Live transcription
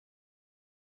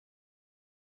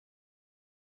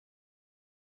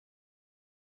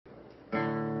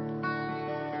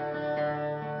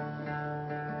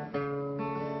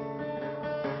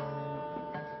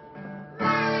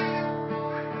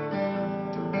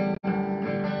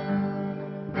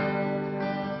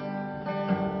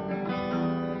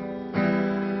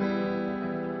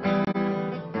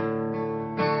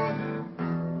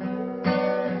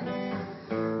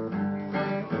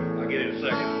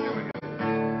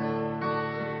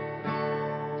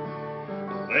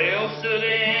Veil stood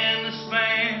in the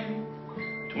span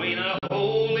between a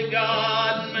holy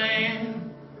God and man.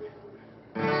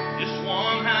 Just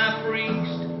one high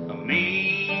priest, a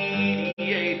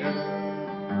mediator.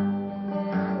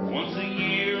 Once a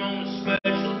year on a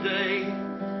special day,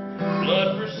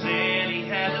 blood for sin he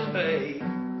had to pay.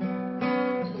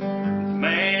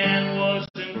 Man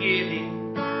wasn't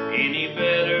getting any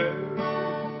better.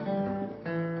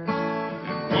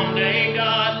 One day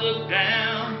God looked down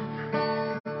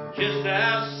just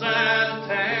outside of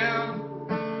town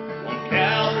on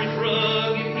Calvary's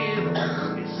rugged hill.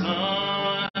 His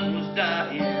son was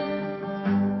dying.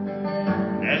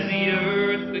 As the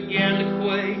earth began to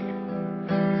quake,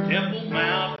 Temple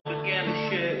Mount began to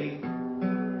shake.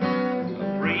 A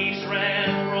priest ran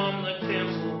from the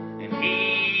temple and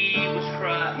he was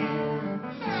crying.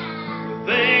 The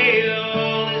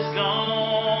veil is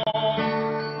gone.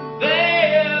 The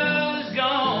veil is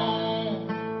gone.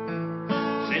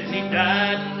 Since he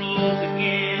died and rose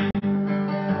again,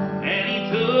 and he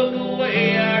took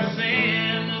away our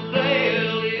sin, the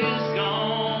veil is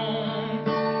gone.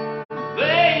 The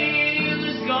veil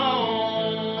is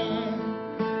gone.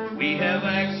 We have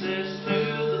access to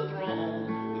the throne.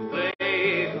 The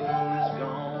veil is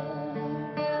gone.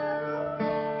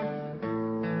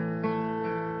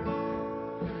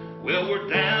 Well, we're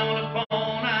down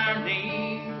upon our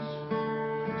knees,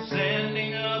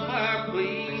 sending up our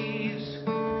pleas.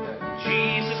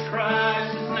 Jesus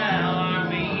Christ is now our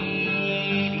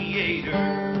mediator.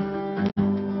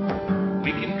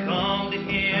 We can come to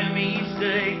Him each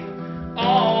day.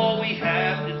 All we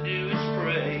have to do is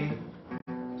pray.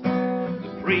 The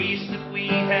priest that we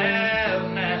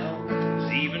have now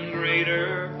is even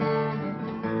greater.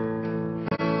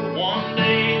 But one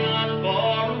day not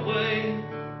far away,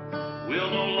 we'll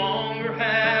no longer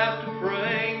have to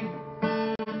pray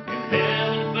in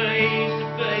heaven face to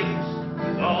face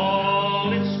with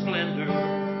all its splendor.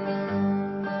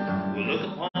 We'll look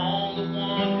upon the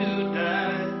one who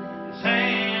died, his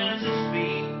hands, his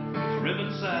feet, his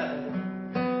ribbon side,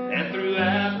 and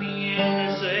throughout the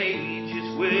endless ages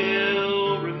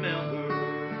we'll remember.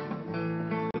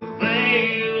 The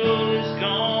veil is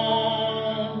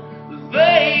gone. The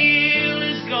veil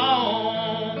is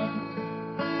gone.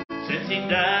 Since he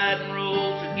died and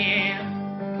rose again,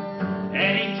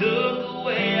 and he took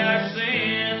away our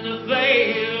sin, the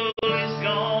veil is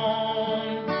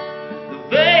gone. The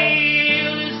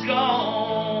veil is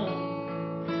gone.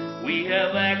 We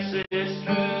have access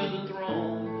to the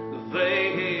throne. The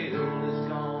veil is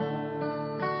gone.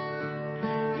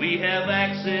 We have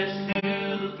access to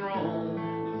the throne.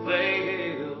 The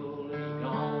veil is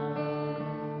gone.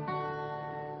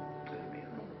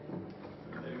 Amen.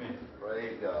 Amen.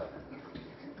 Praise God.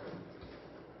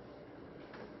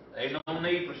 Ain't no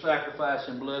need for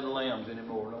sacrificing blood of lambs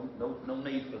anymore. No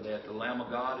need for that. The Lamb of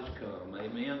God has come.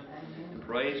 Amen. And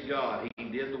praise God. He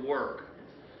did the work.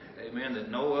 Amen. That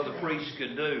no other priest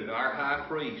could do. Our high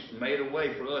priest made a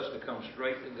way for us to come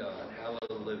straight to God.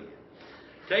 Hallelujah.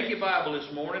 Take your Bible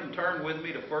this morning and turn with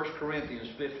me to 1 Corinthians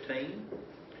 15.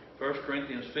 1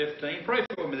 Corinthians 15. Pray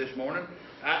for me this morning.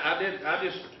 I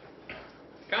just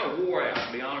kind of wore out,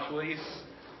 to be honest with you.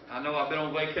 I know I've been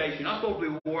on vacation. I'm supposed to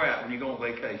be wore out when you go on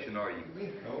vacation, are you?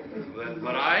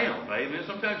 But I am. Amen.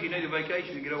 Sometimes you need a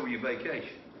vacation to get over your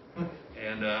vacation.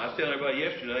 And I was telling everybody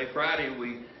yesterday, Friday,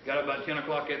 we got up about 10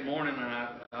 o'clock that morning, and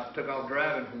I took off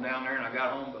driving from down there, and I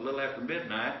got home a little after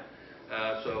midnight.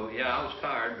 So, yeah, I was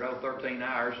tired. Drove 13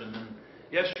 hours, and then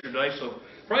yesterday. So,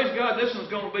 praise God, this one's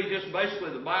going to be just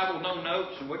basically the Bible, no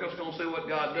notes, and we're just going to see what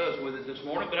God does with it this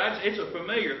morning. But it's a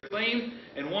familiar theme,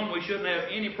 and one we shouldn't have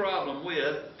any problem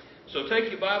with. So take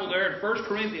your Bible there in 1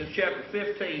 Corinthians chapter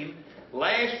 15.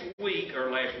 Last week,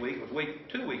 it was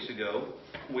 2 weeks ago,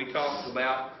 we talked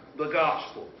about the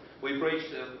gospel. We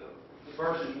preached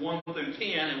verses 1 through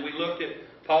 10, and we looked at,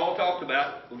 Paul talked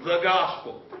about the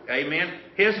gospel. Amen.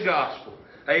 His gospel.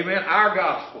 Amen. Our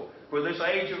gospel. For this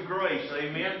age of grace.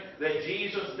 Amen. That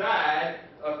Jesus died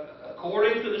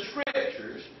according to the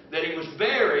Scriptures, that He was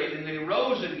buried, and that He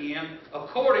rose again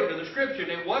according to the Scripture.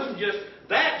 And it wasn't just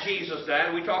that Jesus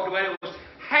died. We talked about it was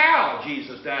how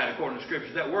Jesus died according to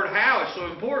Scripture. That word how is so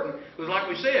important because, like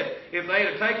we said, if they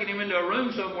had taken Him into a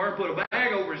room somewhere and put a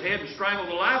bag over His head and strangled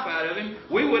the life out of Him,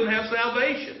 we wouldn't have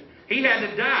salvation. He had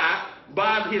to die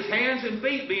by His hands and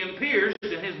feet being pierced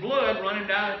and His blood running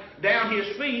down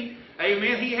His feet.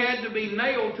 Amen. He had to be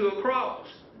nailed to a cross.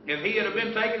 If He had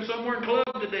been taken somewhere and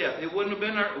clubbed to death, it wouldn't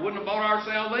have bought our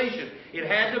salvation. It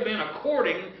had to have been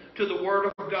according to the Word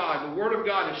of God. The Word of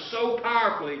God is so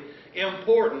powerfully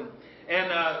important.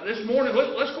 And this morning,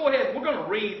 let's go ahead. We're going to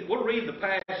read. We'll read the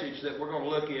passage that we're going to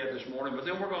look at this morning, but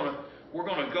then we're going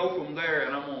to go from there,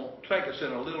 and I'm going to take us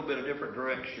in a little bit of different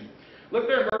direction. Look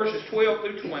there at verses 12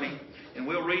 through 20, and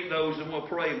we'll read those, and we'll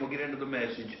pray, and we'll get into the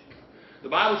message. The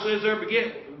Bible says there,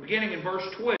 beginning in verse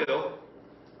 12,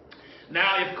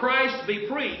 "Now if Christ be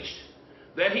preached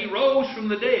that he rose from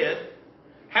the dead,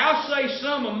 how say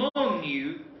some among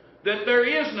you that there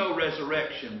is no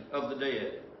resurrection of the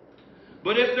dead?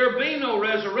 But if there be no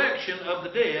resurrection of the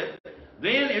dead,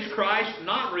 then is Christ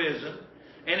not risen?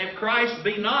 And if Christ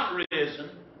be not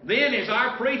risen, then is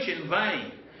our preaching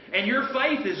vain, and your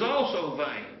faith is also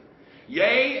vain.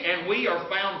 Yea, and we are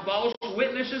found false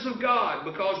witnesses of God,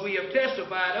 because we have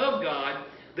testified of God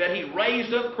that he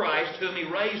raised up Christ, whom he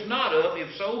raised not up, if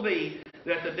so be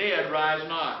that the dead rise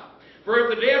not. For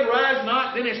if the dead rise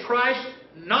not, then is Christ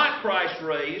not Christ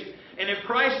raised. And if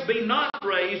Christ be not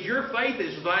raised, your faith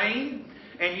is vain,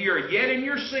 and ye are yet in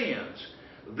your sins.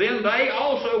 Then they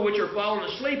also which are fallen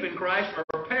asleep in Christ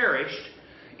are perished.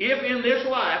 If in this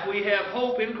life we have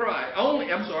hope in Christ,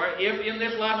 if in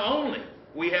this life only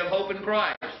we have hope in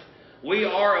Christ, we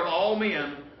are of all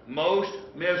men most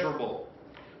miserable.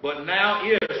 But now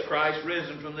is Christ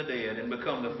risen from the dead and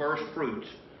become the first fruits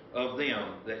of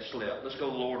them that slept." Let's go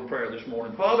to the Lord in prayer this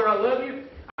morning. Father, I love you.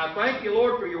 I thank you,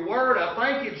 Lord, for your word. I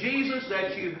thank you, Jesus,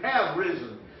 that you have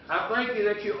risen. I thank you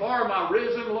that you are my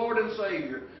risen Lord and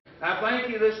Savior. I thank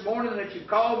you this morning that you've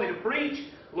called me to preach.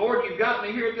 Lord, you've got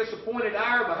me here at this appointed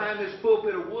hour behind this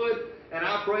pulpit of wood, and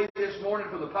I pray this morning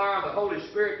for the power of the Holy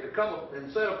Spirit to come and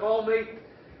set upon me.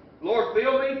 Lord,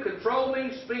 fill me, control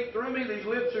me, speak through me. These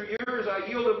lips are yours. I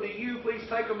yield them to you. Please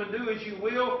take them and do as you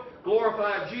will.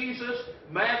 Glorify Jesus.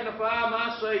 Magnify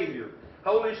my Savior.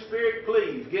 Holy Spirit,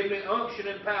 please give me unction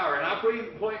and power. And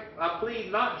I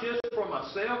plead not just for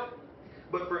myself,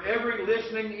 but for every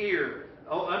listening ear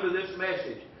under this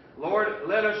message. Lord,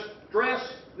 let us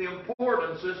stress the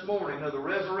importance this morning of the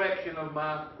resurrection of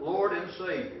my Lord and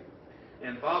Savior.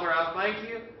 And Father, I thank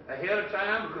you ahead of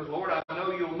time because, Lord, I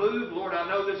know you'll move. Lord, I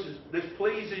know this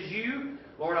pleases you.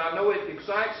 Lord, I know it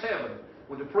excites heaven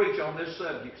when to preach on this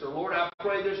subject. So, Lord, I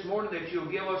pray this morning that you'll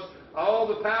give us all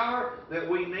the power that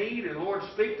we need. And, Lord,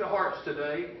 speak to hearts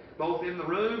today, both in the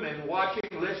room and watching,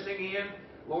 listening in.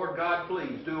 Lord God,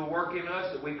 please do a work in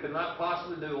us that we could not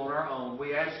possibly do on our own.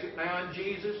 We ask it now in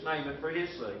Jesus' name and for his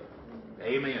sake.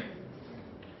 Amen.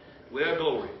 Well,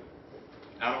 glory.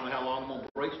 I don't know how long I'm going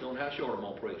to preach, don't know how short I'm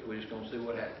going to preach. We're just going to see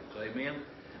what happens. Amen.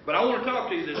 But I want to talk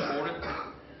to you this morning.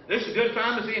 This is a good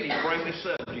time as any to bring this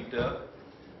subject up.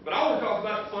 But I want to talk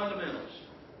about the fundamentals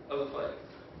of the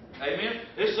faith. Amen.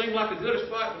 This seems like the goodest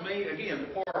spot for me, again,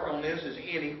 to park on this as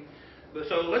any. But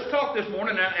so let's talk this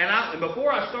morning. And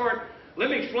before I start, let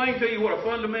me explain to you what a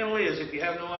fundamental is if you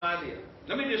have no idea.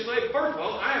 Let me just say, first of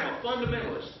all, I am a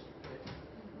fundamentalist.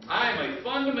 I am a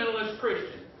fundamentalist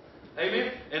Christian.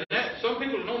 Amen? And some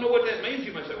people don't know what that means.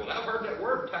 You may say, well, I've heard that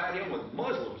word tied in with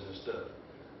Muslims and stuff.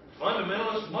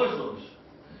 Fundamentalist Muslims.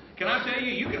 Can I tell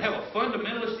you, you can have a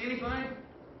fundamentalist anything?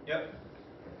 Yep.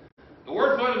 The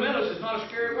word fundamentalist is not a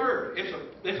scary word.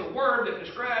 It's a word that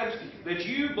describes that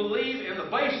you believe in the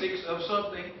basics of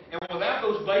something, and without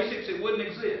those basics, it wouldn't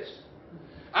exist.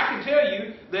 I can tell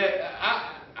you that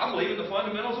I believe in the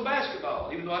fundamentals of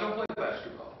basketball, even though I don't play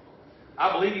basketball.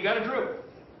 I believe you got to dribble.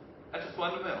 That's a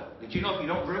fundamental. Did you know if you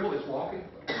don't dribble, it's walking?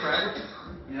 Travel?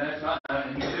 You know, it's not,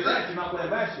 and you do that, you're not playing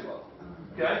basketball.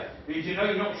 Okay? Did you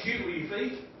know you don't shoot with your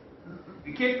feet? If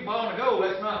you kick the ball in the goal,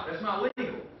 that's not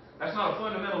legal. That's not a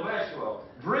fundamental of basketball.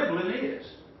 Dribbling is.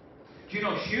 Do you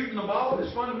know shooting the ball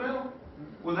is fundamental?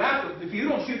 If you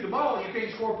don't shoot the ball, you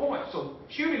can't score points. So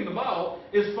shooting the ball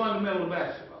is fundamental of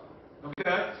basketball.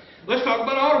 Okay? Let's talk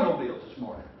about automobiles this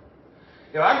morning.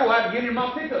 If I go out and get in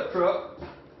my pickup truck,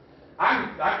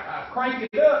 I crank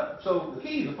it up, so the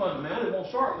key is a fundamental. It won't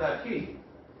start without a key.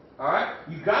 All right?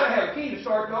 You've got to have a key to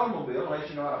start the automobile, unless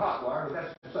you know how to hotwire, but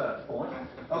that's beside the point.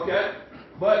 Okay?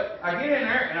 But I get in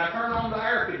there and I turn on the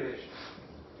air conditioner.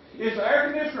 Is the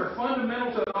air conditioner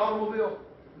fundamental to an automobile?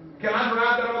 Can I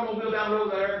drive that automobile down the road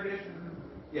with that air conditioner?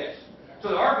 Yes. So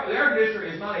the air conditioner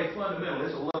is not a fundamental,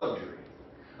 it's a luxury.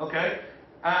 Okay?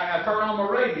 I turn on my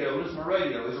radio, listen to my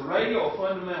radio. Is the radio a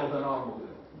fundamental to an automobile?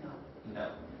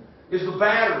 No. Is the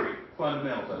battery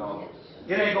fundamental to an automobile?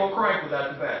 It ain't going to crank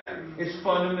without the battery. It's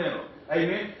fundamental.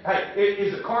 Amen? Hey,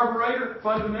 is the carburetor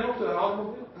fundamental to an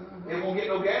automobile? It won't get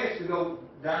no gas to go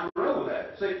down the road with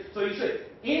that. See, so you see,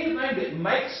 anything that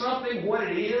makes something what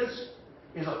it is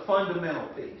a fundamental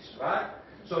piece, right?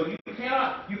 So you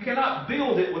cannot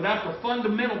build it without the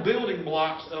fundamental building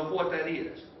blocks of what that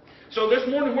is. So this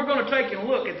morning we're going to take a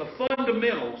look at the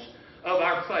fundamentals of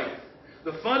our faith.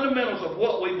 The fundamentals of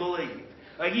what we believe.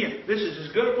 Again, this is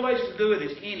as good a place to do it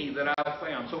as any that I've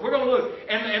found. So we're going to look,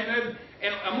 and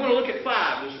I'm going to look at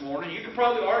 5 this morning. You could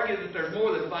probably argue that there's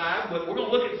more than 5, but we're going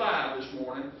to look at 5 this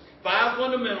morning. 5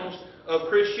 fundamentals of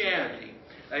Christianity.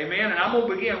 Amen. And I'm going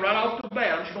to begin right off the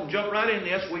bat. I'm just going to jump right in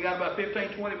this. We got about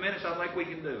 15, 20 minutes. I think we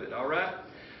can do it. All right?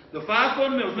 The 5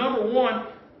 fundamentals. Number 1,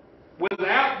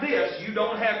 without this, you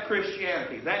don't have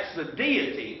Christianity. That's the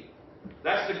deity.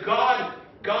 That's the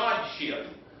Godship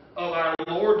of our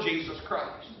Lord Jesus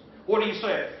Christ. What are you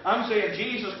saying? I'm saying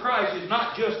Jesus Christ is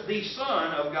not just the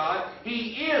Son of God.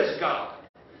 He is God.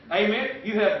 Amen?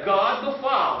 You have God the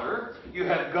Father, you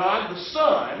have God the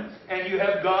Son, and you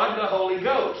have God the Holy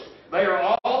Ghost. They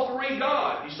are all 3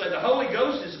 God. You say the Holy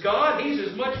Ghost is God. He's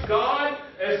as much God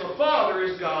as the Father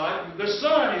is God. The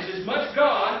Son is as much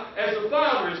God as the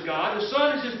Father is God. The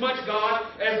Son is as much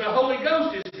God as the Holy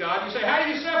Ghost is God. You say, how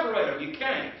do you separate them? You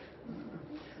can't.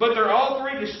 But they're all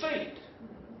 3 distinct.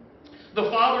 The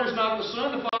Father is not the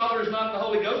Son. The Father is not the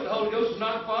Holy Ghost. The Holy Ghost is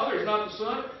not the Father. Is not the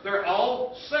Son. They're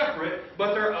all separate,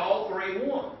 but they're all 3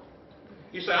 one.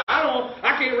 You say,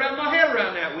 I can't wrap my head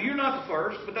around that. Well, you're not the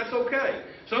first, but that's okay.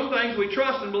 Some things we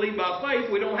trust and believe by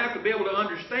faith. We don't have to be able to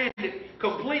understand it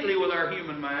completely with our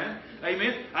human mind.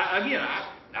 Amen. I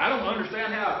don't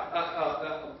understand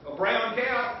how a brown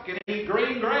cow can eat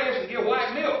green grass and get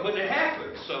white milk, but it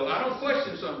happens. So I don't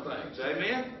question some things.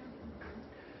 Amen.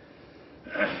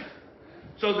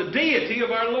 So the deity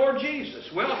of our Lord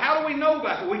Jesus. Well, how do we know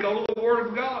about it? We go to the Word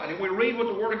of God and we read what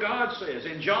the Word of God says.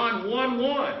 In John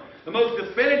 1:1, the most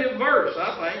definitive verse,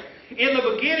 I think. In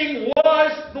the beginning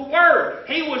was the Word.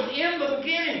 He was in the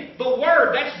beginning. The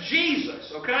Word, that's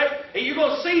Jesus, okay? And you're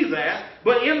going to see that.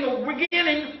 But in the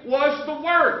beginning was the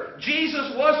Word.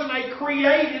 Jesus wasn't a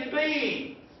created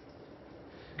being.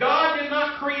 God did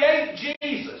not create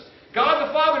Jesus. God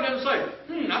the Father didn't say,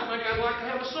 I think I'd like to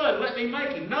have a son. Let me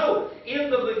make him. No. In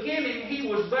the beginning, He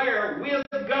was there with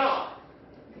God.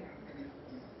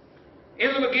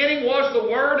 In the beginning was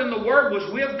the Word, and the Word was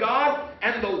with God,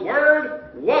 and the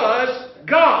Word was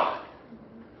God.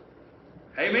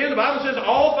 Amen. The Bible says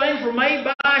all things were made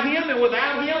by Him, and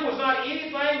without Him was not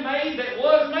anything made that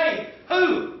was made.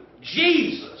 Who?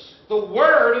 Jesus, the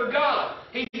Word of God.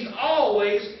 He's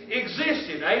always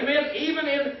existed. Amen. Even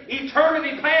in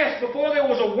eternity past, before there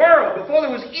was a world, before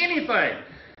there was anything,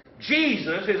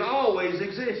 Jesus has always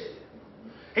existed.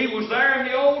 He was there in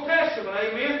the Old Testament.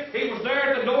 Amen. He was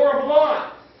there at the door of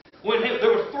life. When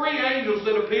there were 3 angels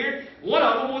that appeared, one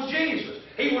of them was Jesus.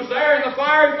 He was there in the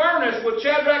fiery furnace with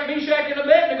Shadrach, Meshach, and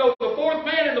Abednego. The 4th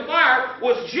man in the fire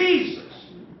was Jesus.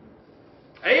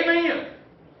 Amen.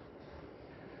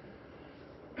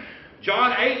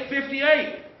 John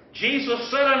 8:58.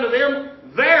 Jesus said unto them,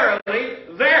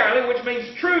 Verily, verily, which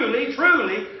means truly,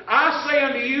 truly, I say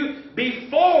unto you,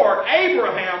 before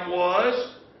Abraham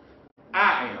was,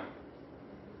 I am.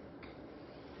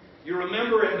 You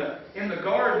remember in the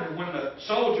garden when the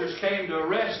soldiers came to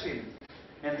arrest Him,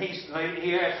 and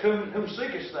he asked, Whom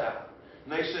seekest thou?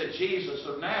 And they said, Jesus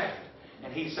of Nazareth.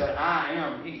 And He said, I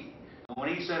am He. And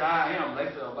when He said, I am,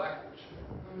 they fell backwards.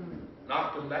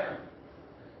 Knocked them down.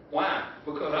 Why?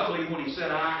 Because I believe when He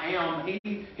said, I am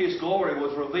He, His glory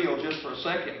was revealed just for a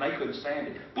second, and they couldn't stand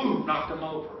it. Boom! Knocked them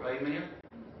over. Amen?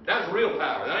 That's real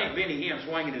power. That ain't Benny Hinn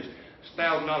swinging his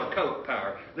 $1,000 coat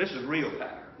power. This is real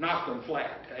power. Knocked them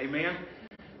flat. Amen?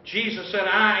 Jesus said,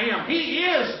 I am. He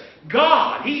is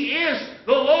God. He is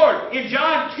the Lord. In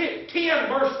John 10,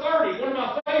 verse 30, one of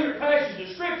my favorite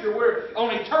passages of Scripture where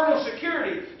on eternal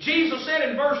security, Jesus said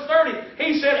in verse 30,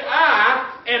 He said,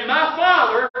 I and my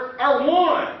Father are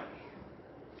one.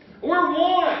 We're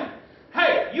one.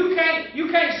 Hey, you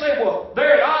can't say, well,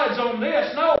 they're at odds on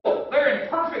this. No, they're in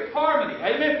perfect harmony.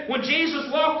 Amen. When Jesus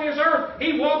walked this earth,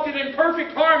 He walked it in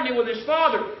perfect harmony with His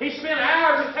Father. He spent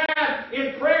hours of time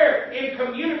in prayer, in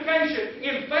communication,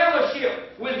 in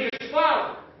fellowship with His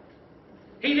Father.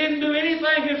 He didn't do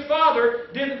anything His Father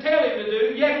didn't tell Him to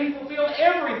do, yet He fulfilled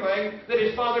everything that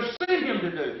His Father sent Him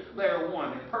to do. They are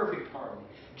one in perfect harmony.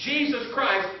 Jesus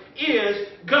Christ is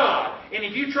God. And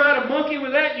if you try to monkey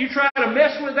with that, you try to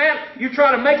mess with that, you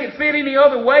try to make it fit any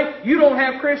other way, you don't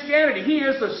have Christianity. He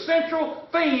is the central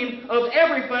theme of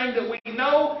everything that we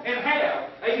know and have.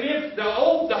 Amen. The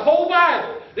whole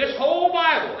Bible, this whole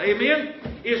Bible,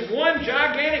 amen, is one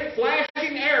gigantic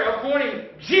flashing arrow pointing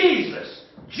Jesus,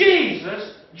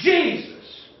 Jesus,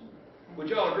 Jesus. Would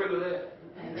y'all agree with that?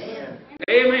 Amen.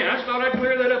 Amen. I just thought I'd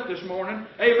clear that up this morning.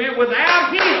 Amen.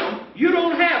 Without Him, you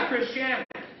don't have Christianity.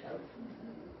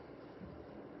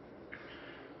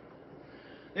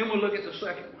 Then we'll look at the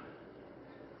second one.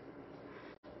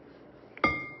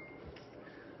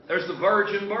 There's the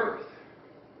virgin birth.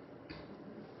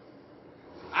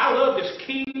 I love this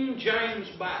King James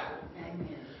Bible.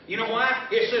 Amen. You know why?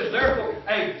 It says, therefore,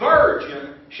 a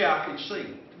virgin shall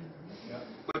conceive.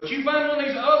 But you find one of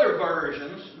these other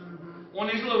versions, one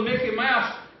of these little Mickey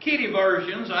Mouse kitty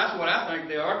versions, that's what I think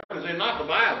they are, because they're not the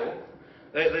Bible.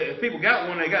 If people got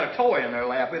one, they got a toy in their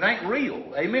lap. It ain't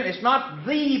real. Amen? It's not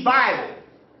the Bible.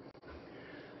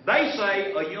 They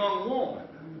say a young woman.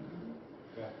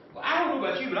 Well, I don't know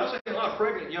about you, but I've seen a lot of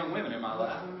pregnant young women in my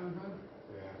life.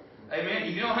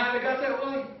 Amen? You know how they got that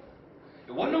way?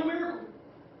 It wasn't no miracle.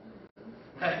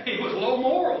 It was low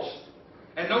morals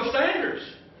and no standards.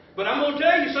 But I'm going to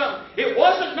tell you something. It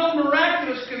wasn't no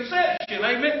miraculous conception,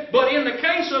 amen? But in the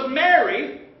case of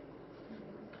Mary,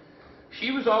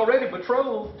 she was already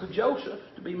betrothed to Joseph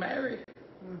to be married.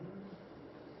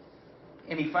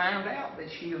 And he found out that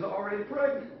she was already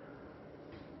pregnant.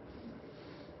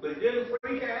 But he didn't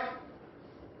freak out.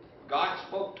 God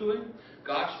spoke to him.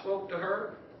 God spoke to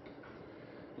her.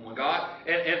 When God,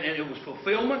 and it was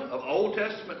fulfillment of Old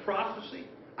Testament prophecy.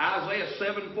 Isaiah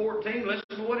 7:14, listen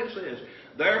to what it says.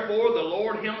 Therefore the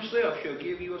Lord Himself shall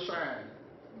give you a sign.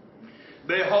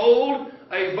 Behold,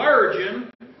 a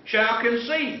virgin shall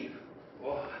conceive.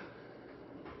 What?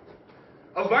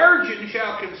 A virgin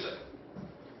shall conceive.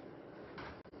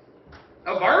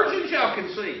 A virgin shall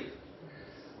conceive.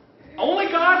 Only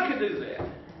God could do that.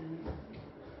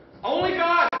 Only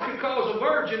God could cause a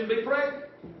virgin to be pregnant.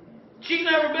 She's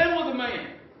never been with a man.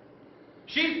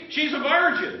 She's a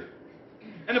virgin.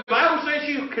 And the Bible says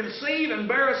she'll conceive and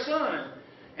bear a son,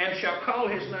 and shall call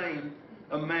his name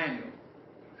Emmanuel.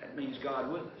 That means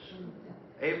God with us.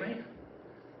 Amen.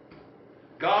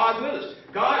 God with us.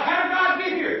 God, how did God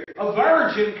get here? A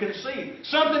virgin conceived.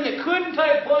 Something that couldn't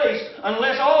take place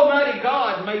unless Almighty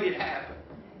God made it happen.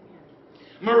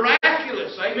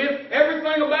 Miraculous. Amen.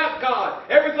 Everything about God,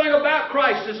 everything about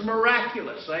Christ is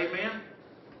miraculous. Amen.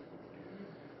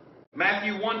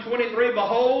 Matthew 1:23,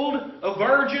 behold, a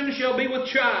virgin shall be with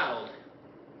child,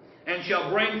 and shall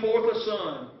bring forth a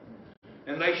son,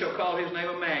 and they shall call his name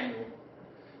Emmanuel,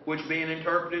 which being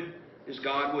interpreted is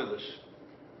God with us.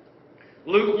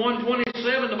 Luke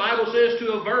 1:27, the Bible says,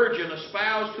 to a virgin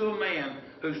espoused to a man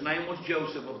whose name was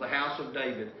Joseph of the house of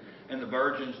David, and the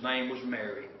virgin's name was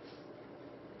Mary.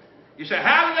 You say,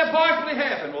 how did that possibly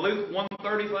happen? Well, Luke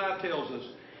 1:35 tells us,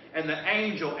 and the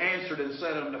angel answered and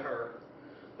said unto her,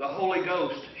 the Holy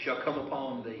Ghost shall come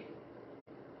upon thee.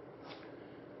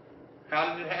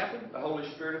 How did it happen? The Holy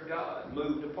Spirit of God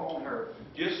moved upon her.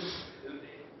 Just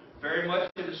very much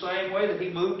in the same way that He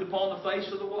moved upon the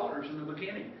face of the waters in the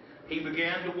beginning. He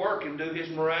began to work and do His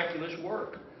miraculous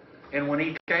work. And when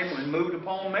He came and moved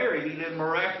upon Mary, He did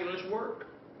miraculous work.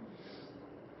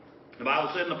 The Bible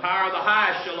said, the power of the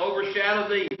highest shall overshadow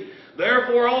thee.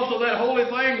 Therefore also that holy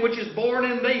thing which is born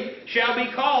in thee shall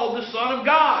be called the Son of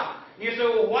God. You say,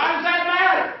 well, why does that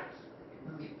matter?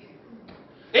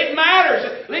 It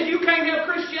matters. You can't have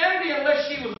Christianity unless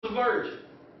she was a virgin.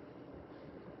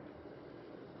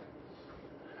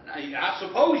 Now, I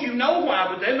suppose you know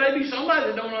why, but there may be somebody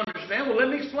that don't understand. Well, let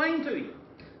me explain to you.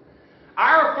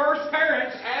 Our first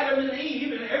parents, Adam and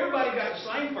Eve, and everybody got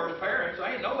the same first parents.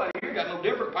 There ain't nobody here got no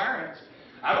different parents.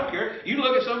 I don't care. You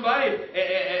look at somebody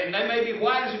and they may be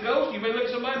white as a ghost. You may look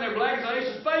at somebody and they're black as an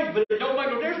ace of spades. But it don't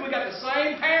make no difference. We got the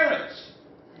same parents.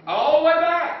 All the way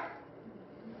back.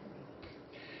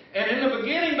 And in the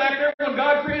beginning, back there, when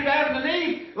God created Adam and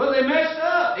Eve, well, they messed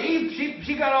up. Eve,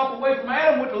 she got off away from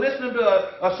Adam, went to listening to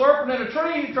a serpent in a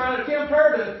tree, trying to tempt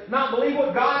her to not believe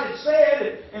what God had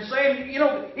said, and saying, you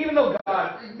know, even though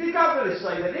did God really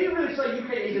say that? Did He really say you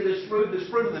can't eat of this fruit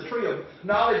of the tree of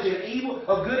knowledge and evil,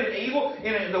 of good and evil?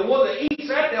 And the one that eats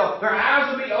that, their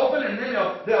eyes will be open, and then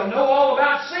they'll know all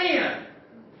about sin.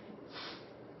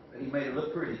 But He made it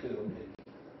look pretty to them, didn't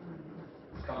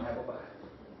He? Come and have a bite.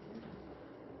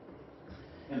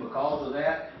 And because of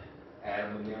that,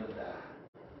 Adam began to die.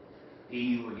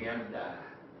 Eve began to die.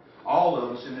 All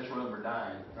of us in this room are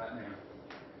dying right now.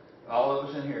 All of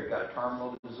us in here have got a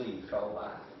terminal disease called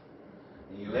life.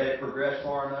 And you let it progress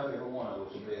far enough, every one of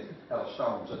us will have a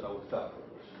stone sitting over the top of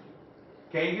us.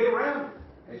 Can't get around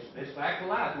it. It's fact of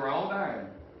life. We're all dying.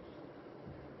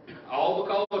 All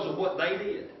because of what they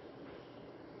did.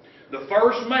 The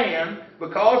first man,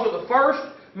 because of the first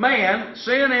man,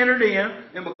 sin entered in,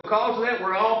 and because of that,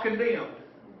 we're all condemned.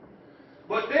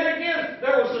 But then again,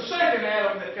 there was the second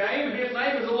Adam that came, and His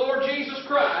name is the Lord Jesus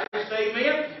Christ.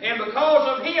 Amen. And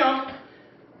because of Him,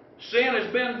 sin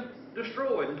has been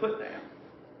destroyed and put down.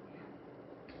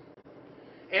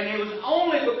 And it was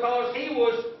only because He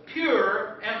was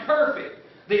pure and perfect.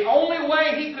 The only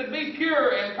way He could be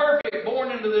pure and perfect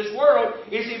born into this world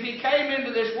is if He came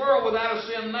into this world without a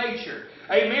sin nature.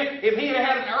 Amen. If he had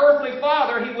had an earthly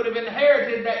father, he would have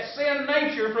inherited that sin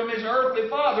nature from his earthly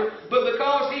father. But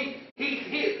because he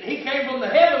came from the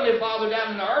heavenly Father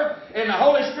down in the earth, and the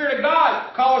Holy Spirit of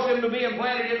God caused him to be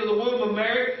implanted into the womb of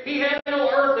Mary, he had no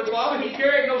earthly father. He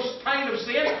carried no stain of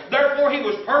sin. Therefore, he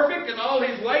was perfect in all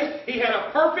his ways. He had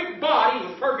a perfect body.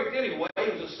 He was perfect anyway.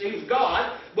 He was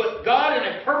God. But God in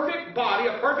a perfect body,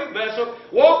 a perfect vessel,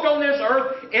 walked on this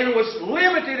earth and was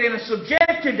limited and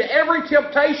subjected to every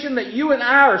temptation that you and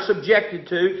I are subjected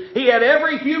to. He had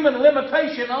every human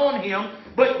limitation on him.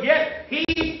 But yet,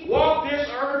 he walked this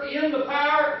earth in the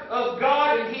power of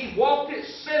God, and he walked it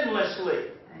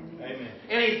sinlessly. Amen.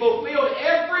 And he fulfilled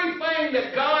everything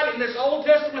that God in this Old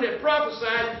Testament had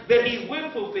prophesied that he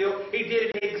would fulfill. He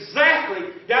did it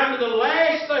exactly down to the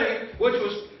last thing, which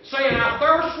was saying, I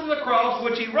thirst from the cross,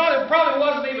 which he probably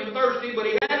wasn't even thirsty, but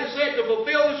he had to say it to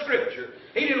fulfill the Scripture.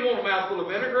 He didn't want a mouthful of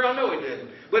vinegar, I know he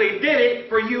didn't. But he did it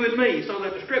for you and me so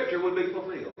that the Scripture would be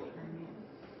fulfilled.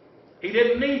 He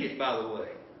didn't need it, by the way.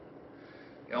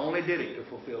 He only did it to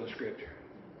fulfill the Scripture.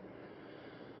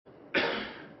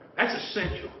 That's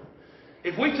essential.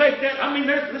 If we take that, I mean,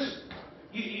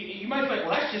 you may think, well,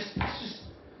 that's just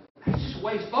the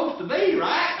way it's supposed to be,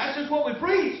 right? That's just what we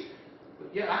preach.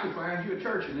 But yet, I can find you a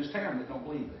church in this town that don't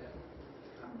believe that.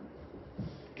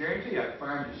 Guarantee I can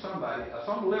find you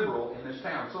some liberal in this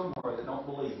town somewhere that don't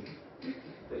believe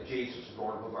that Jesus was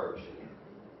born of a virgin.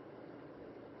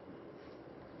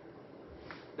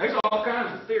 There's all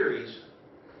kinds of theories,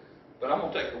 but I'm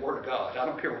going to take the Word of God. I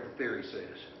don't care what the theory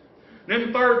says. And then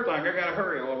the third thing, I got to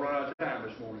hurry, I'll run out of time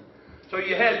this morning. So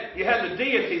you had the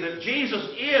deity that Jesus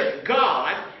is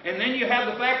God, and then you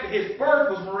have the fact that his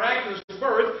birth was miraculous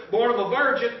birth, born of a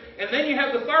virgin, and then you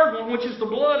have the third one, which is the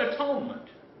blood atonement.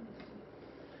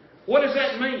 What does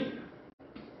that mean?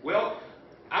 Well,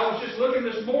 I was just looking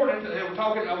this morning,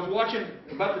 I was watching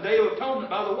about the Day of Atonement.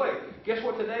 By the way, guess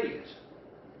what today is?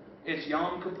 It's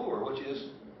Yom Kippur, which is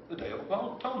the Day of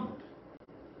Atonement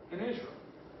in Israel.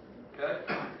 Okay?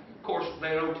 Of course, they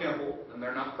have no temple, and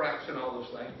they're not practicing all those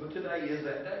things, but today is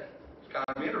that day. It's kind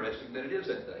of interesting that it is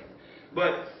that day.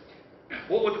 But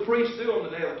what would the priest do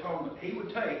on the Day of Atonement? He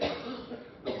would take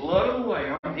the blood of the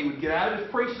lamb, he would get out of his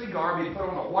priestly garb, he'd put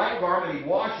on a white garment, he'd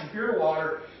wash in pure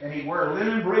water, and he'd wear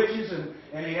linen breeches, and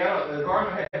the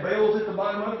garment had bells at the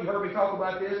bottom of it. You heard me talk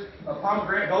about this.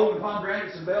 Golden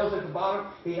pomegranates and bells at the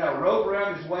bottom. He had a rope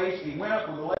around his waist. He went up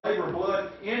with the laver of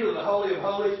blood into the Holy of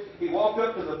Holies. He walked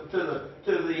up to the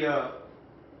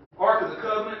Ark of the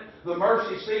Covenant, the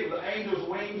mercy seat with the angel's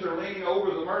wings are leaning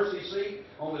over the mercy seat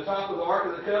on the top of the Ark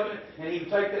of the Covenant, and he'd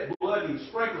take that blood and he'd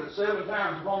sprinkle it 7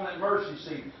 times upon that mercy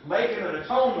seat, making an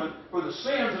atonement for the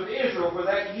sins of Israel for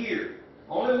that year.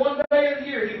 Only one day of the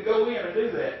year he would go in and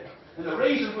do that. And the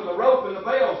reason for the rope and the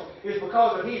bells is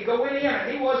because if he'd go in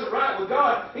and he wasn't right with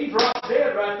God, he'd drop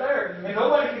dead right there, and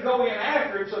nobody could go in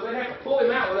after him, so they'd have to pull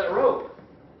him out with that rope.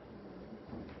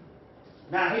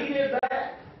 Now, he did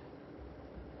that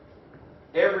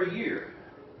every year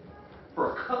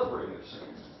for a covering of sin.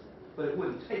 But it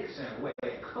wouldn't take sin away.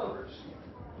 It covers sin.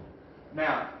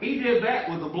 Now, he did that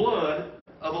with the blood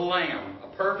of a lamb,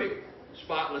 a perfect,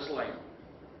 spotless lamb.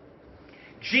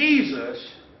 Jesus,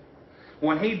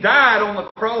 when he died on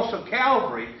the cross of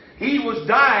Calvary, he was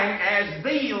dying as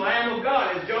the Lamb of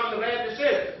God, as John the Baptist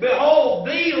said. Behold,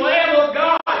 the Lamb of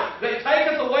God that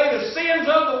taketh away the sins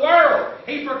of the world.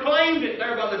 He proclaimed it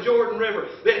there by the Jordan River,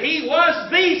 that he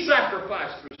was the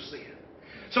sacrifice for sin.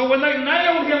 So when they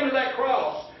nailed him to that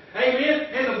cross, amen,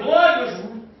 and the blood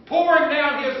was pouring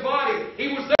down his body,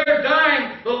 he was there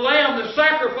dying, the lamb, the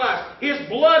sacrifice. His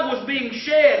blood was being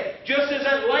shed, just as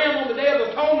that lamb on the Day of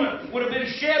Atonement would have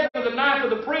been shed with the knife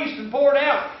of the priest and poured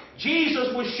out.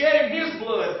 Jesus was shedding his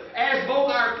blood as both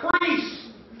our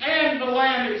priest and the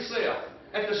lamb itself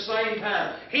at the same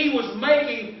time. He was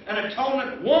making an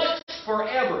atonement once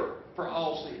forever for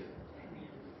all sin.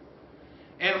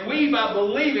 And we, by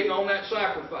believing on that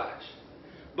sacrifice,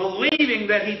 believing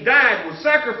that he died, was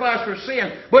sacrificed for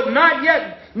sin, but not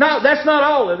yet. No, that's not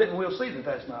all of it, and we'll see that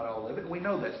that's not all of it. We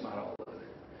know that's not all of it.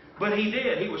 But he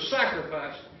did. He was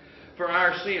sacrificed for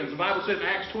our sins. The Bible says in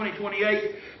Acts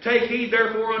 20:28, take heed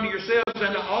therefore unto yourselves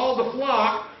and to all the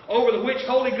flock over the which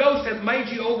Holy Ghost hath made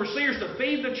you overseers to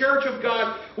feed the church of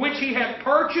God, which he hath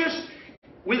purchased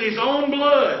with his own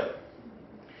blood.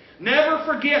 Never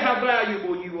forget how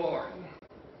valuable you are.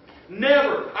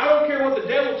 Never. I don't care what the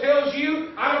devil tells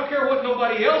you. I don't care what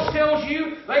nobody else tells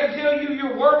you. They can tell you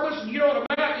you're worthless and you don't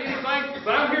amount to anything.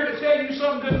 But I'm here to tell you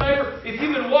something, good neighbor. If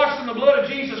you've been washed in the blood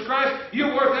of Jesus Christ,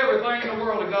 you're worth everything in the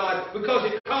world to God,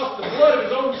 because it cost the blood of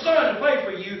his own Son to pay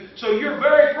for you. So you're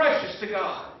very precious to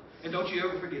God. And don't you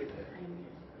ever forget that.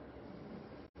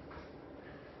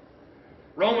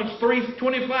 Romans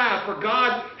 3:25, for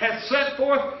God had set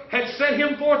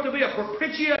him forth to be a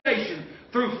propitiation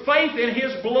through faith in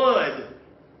his blood.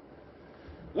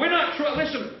 We're not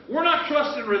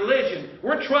trusting religion.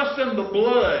 We're trusting the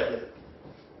blood.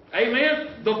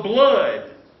 Amen? The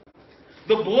blood.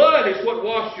 The blood is what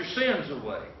washed your sins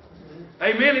away.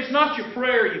 Amen? It's not your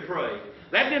prayer you prayed.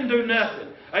 That didn't do nothing.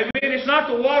 Amen? It's not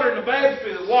the water in the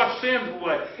baptistry that washed sins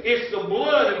away. It's the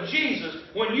blood of Jesus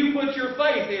when you put your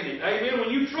faith in it. Amen? When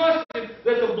you trusted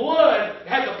that the blood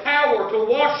had the power to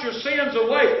wash your sins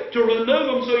away, to renew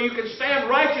them so you can stand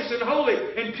righteous and holy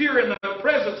and pure in the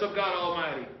presence of God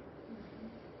Almighty.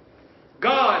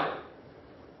 God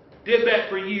did that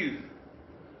for you.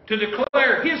 To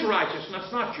declare His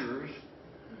righteousness, not yours.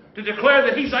 To declare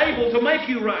that He's able to make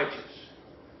you righteous.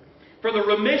 For the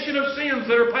remission of sins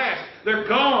that are past. They're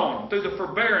gone through the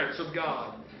forbearance of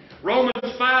God. Romans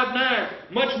 5:9,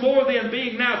 much more than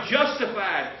being now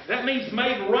justified. That means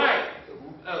made right.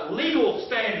 Legal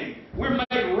standing. We're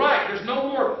made right. There's no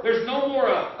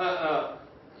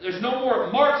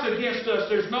more marks against us.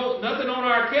 There's nothing on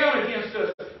our account against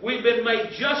us. We've been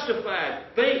made justified.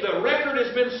 The record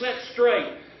has been set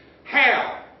straight.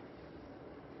 How?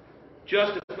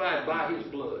 Justified by His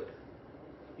blood.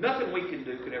 Nothing we can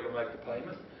do could ever make the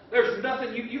payment. There's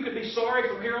nothing, you could be sorry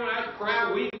from here on out,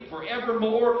 cry, weep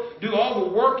forevermore, do all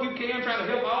the work you can, try to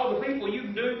help all the people you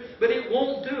can do, but it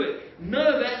won't do it.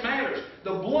 None of that matters.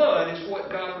 The blood is what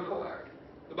God required.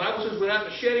 The Bible says without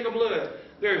the shedding of blood,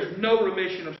 there is no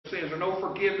remission of sins or no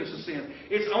forgiveness of sins.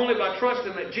 It's only by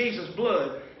trusting that Jesus'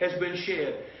 blood has been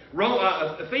shed.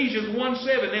 Ephesians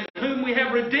 1:7, in whom we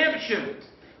have redemption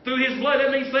through His blood.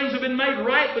 That means things have been made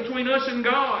right between us and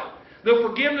God. The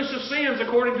forgiveness of sins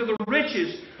according to the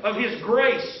riches of His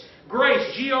grace.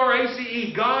 Grace,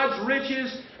 G-R-A-C-E, God's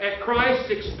riches at Christ's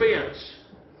expense.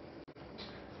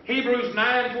 Hebrews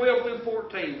 9:12 through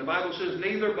 14, the Bible says,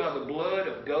 neither by the blood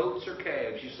of goats or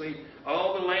calves. You see,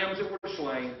 all the lambs that were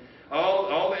slain,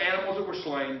 all the animals that were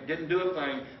slain didn't do a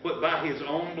thing, but by His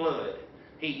own blood.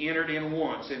 He entered in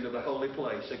once into the holy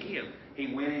place. Again,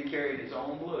 He went and carried His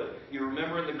own blood. You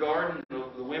remember in the garden,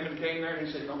 the women came there and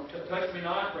He said, don't touch me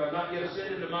not, for I have not yet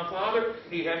ascended to my Father.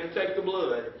 He had to take the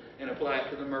blood and apply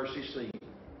it to the mercy seat.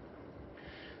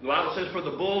 The Bible says, for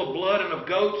the bull of blood and of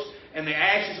goats and the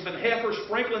ashes of an heifer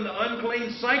sprinkling the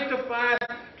unclean sanctify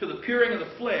to the puring of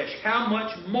the flesh, how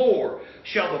much more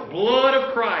shall the blood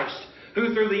of Christ,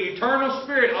 who through the eternal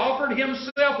Spirit offered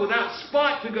Himself without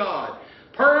spot to God,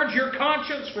 purge your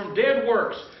conscience from dead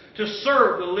works to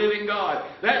serve the living God.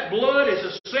 That blood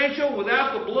is essential.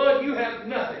 Without the blood, you have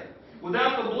nothing.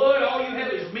 Without the blood, all you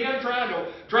have is men trying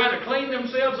to clean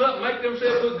themselves up and make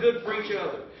themselves look good for each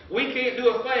other. We can't do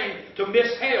a thing to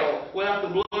miss hell without the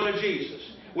blood of Jesus.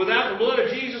 Without the blood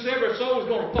of Jesus, every soul is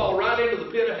going to fall right into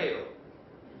the pit of hell.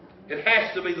 It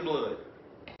has to be the blood.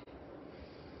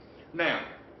 Now,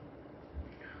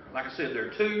 like I said, there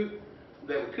are two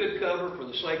that we could cover for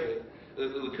the sake of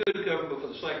but for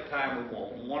the sake of time we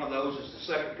won't. One of those is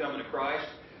the second coming of Christ.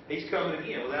 He's coming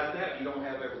again. Without that, you don't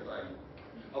have everything.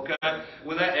 Okay?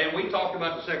 With that, and we talked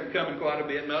about the second coming quite a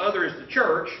bit. And the other is the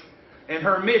church and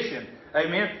her mission.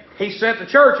 Amen? He sent the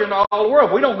church into all the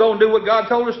world. We don't go and do what God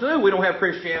told us to do. We don't have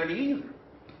Christianity either.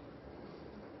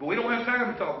 But we don't have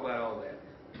time to talk about all that.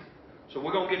 So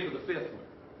we're going to get to the fifth one.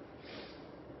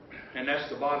 And that's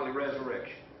the bodily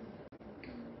resurrection.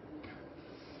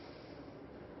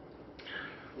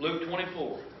 Luke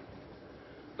 24,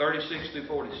 36 through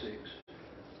 46.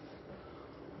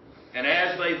 And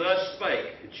as they thus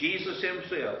spake, Jesus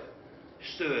Himself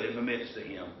stood in the midst of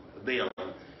them,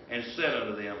 and said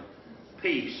unto them,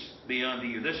 peace be unto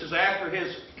you. This is after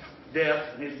His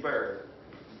death and His burial.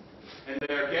 And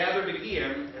they are gathered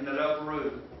again in that upper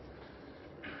room.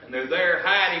 And they're there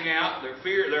hiding out. They're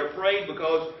afraid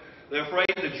because they're afraid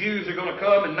the Jews are going to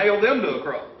come and nail them to a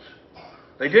cross.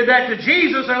 They did that to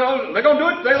Jesus, and they're going to do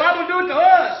it. They're liable to do it to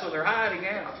us, so they're hiding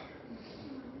out.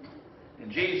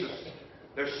 And Jesus,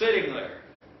 they're sitting there,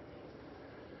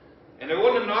 and there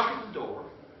wasn't a knock at the door.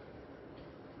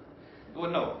 Well,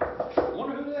 no. I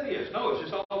wonder who that is. No, it's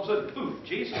just all of a sudden, poof!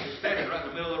 Jesus is standing right in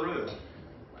the middle of the room.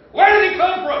 Where did He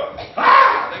come from?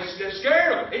 Ah! They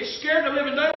scared them. It scared the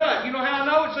living daylight. You know how I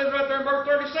know? It says right there in verse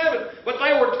 37. But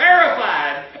they were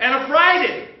terrified and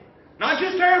affrighted. Not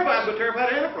just terrified, but terrified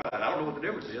and affrighted. I don't know what the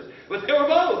difference is, but they were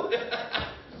both.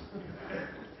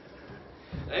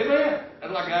 Amen.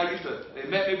 That's like a guy he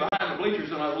met me behind the bleachers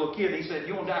when I was a little kid. He said,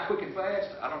 you want to die quick and fast?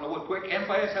 I don't know what quick and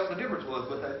fast, how the difference was,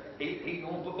 but he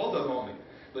going to put both of them on me.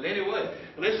 But anyway,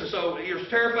 listen, so he was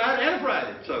terrified and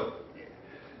affrighted. So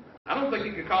I don't think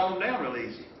you could calm them down real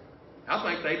easy. I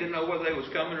think they didn't know whether they was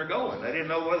coming or going. They didn't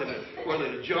know whether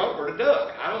to jump or to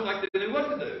duck. I don't think they knew what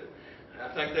to do.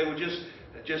 I think they were just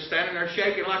standing there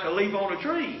shaking like a leaf on a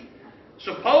tree.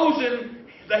 Supposing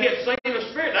they had seen a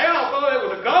spirit. They all thought it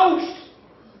was a ghost.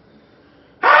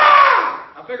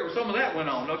 Ah! I figure some of that went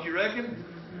on, don't you reckon?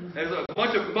 There's a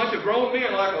bunch of grown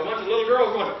men like a bunch of little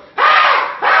girls going,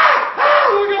 ah! Ah! Ah!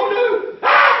 What are we going to do?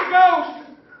 Ah! The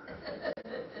ghost!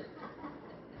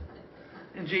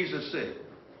 And Jesus said,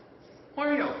 why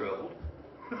are y'all troubled?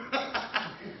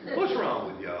 What's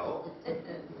wrong with y'all?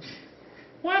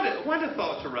 Why do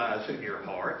thoughts arise in your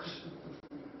hearts?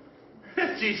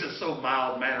 Jesus so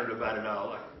mild-mannered about it all.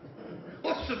 Like,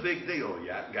 what's the big deal,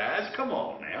 guys? Come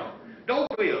on now. Don't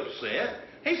be upset.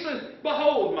 He says,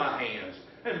 behold my hands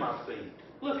and my feet.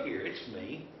 Look here, it's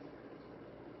me.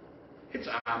 It's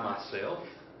I myself.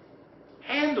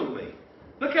 Handle me.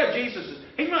 Look how Jesus is.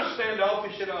 He's not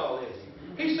standoffish at all, is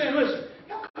he? He's saying, listen,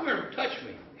 y'all come here and touch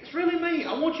me. It's really me.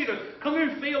 I want you to come here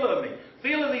and feel of me.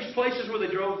 Feel of these places where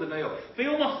they drove the nail.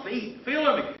 Feel my feet. Feel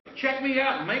of me. Check me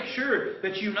out and make sure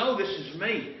that you know this is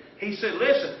me. He said,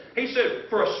 listen. He said,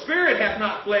 for a spirit hath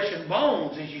not flesh and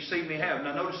bones as you see me have.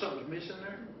 Now notice something was missing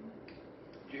there.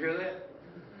 Did you hear that?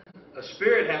 A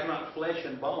spirit hath not flesh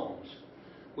and bones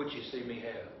which you see me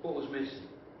have. What was missing?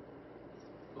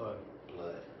 Blood.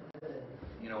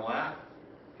 You know why?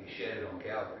 He shed it on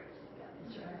Calvary.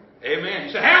 Amen.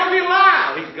 He said, how is he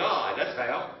alive? He's God. That's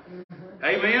how.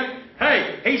 Amen.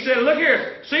 Hey, he said, look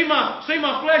here. See my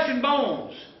flesh and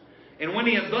bones. And when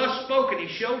he had thus spoken, he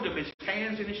showed them his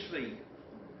hands and his feet.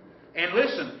 And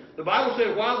listen, the Bible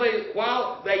said, while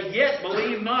they yet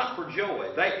believed not for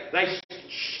joy, they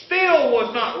still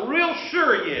was not real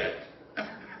sure yet.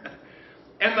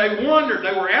 And they wondered.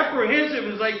 They were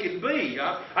apprehensive as they could be.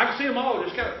 I could see them all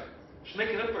just kind of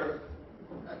sneaking up there.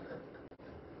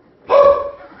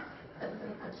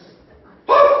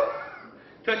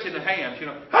 Touching the hands, you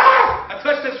know. Ah! I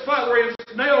touched that spot where he was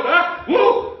nailed up.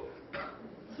 Woo!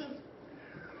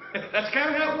 That's kind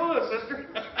of how it was, sister.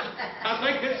 I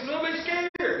think it's a little bit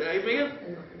scared.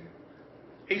 Amen.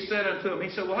 He said unto him, he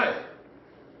said, well, hey,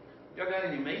 y'all got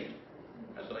any meat?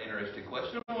 That's an interesting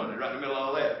question. I wondered right in the middle of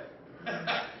all that.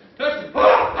 Touch him.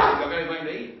 Y'all got anything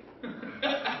to eat?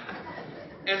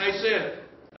 And they said,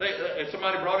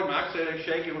 somebody brought him, I said they're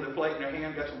shaking with a plate in their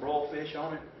hand, got some broiled fish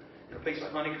on it. A piece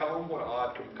of honeycomb. What an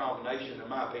odd combination in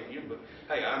my opinion, but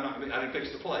hey, I didn't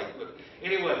fix the plate. But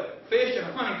anyway, fish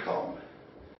and honeycomb.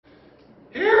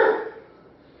 Here!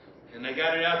 And they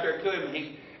got it out there to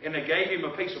him, and they gave him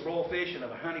a piece of broiled fish and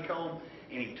a honeycomb,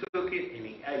 and he took it and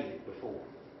he ate it before.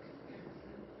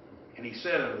 And he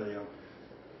said unto them,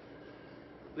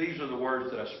 these are the words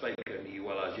that I spake unto you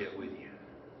while I was yet with you,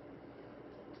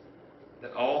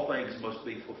 that all things must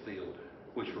be fulfilled,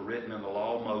 which were written in the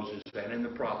law of Moses and in the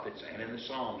prophets and in the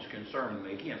Psalms concerning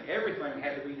me. Again, everything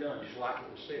had to be done just like it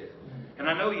was said. And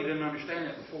I know you didn't understand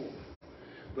that before,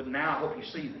 but now I hope you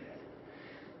see that.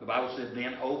 The Bible said,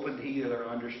 then opened he their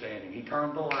understanding. He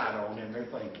turned the light on in their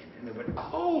thinking. And they went,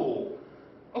 oh,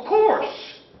 of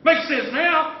course. Makes sense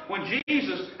now when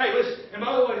Jesus, hey, listen, and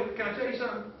by the way, can I tell you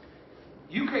something?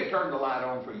 You can't turn the light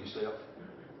on for yourself.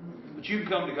 But you can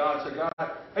come to God and say,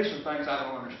 God, there's some things I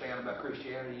don't understand about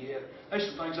Christianity yet. There's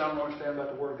some things I don't understand about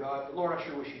the Word of God. But Lord, I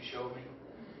sure wish you'd show me.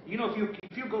 You know, if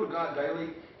you go to God daily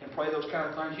and pray those kind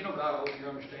of things, you know God will open your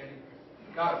understanding.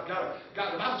 God,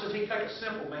 the Bible says He take a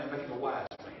simple man and make him a wise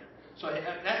man. So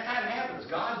that kind of happens.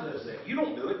 God does that. You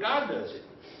don't do it. God does it.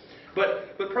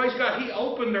 But praise God, He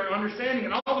opened their understanding,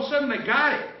 and all of a sudden they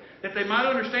got it, that they might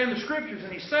understand the Scriptures.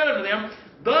 And He said unto them,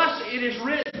 thus it is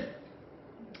written,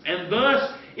 and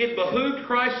thus it behooved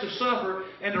Christ to suffer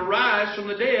and to rise from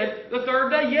the dead the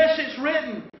third day. Yes, it's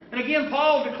written. And again,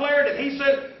 Paul declared it. He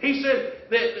said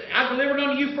that I delivered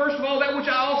unto you first of all that which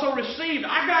I also received.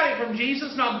 I got it from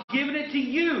Jesus, and I've given it to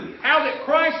you. How that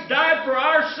Christ died for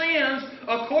our sins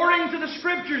according to the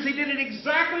Scriptures. He did it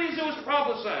exactly as it was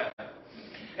prophesied.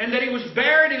 And that He was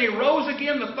buried and He rose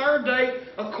again the third day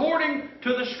according to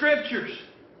the Scriptures.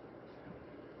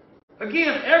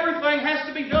 Again, everything has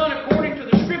to be done according to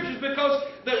the Scriptures because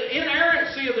the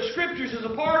inerrancy of the Scriptures is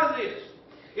a part of this.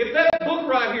 If that book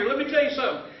right here, let me tell you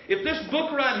something. If this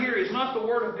book right here is not the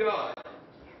Word of God,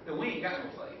 then we ain't got no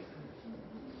faith.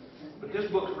 But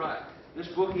this book's right. This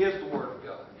book is the Word of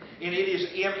God. And it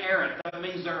is inerrant. That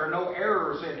means there are no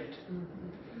errors in it.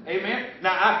 Amen?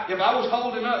 Now, if I was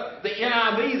holding up the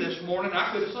NIV this morning,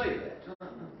 I could say that.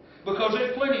 Because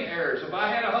there's plenty of errors. If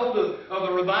I had a hold of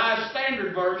the Revised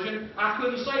Standard Version, I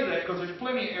couldn't say that because there's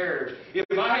plenty of errors.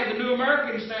 If I had the New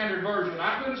American Standard Version,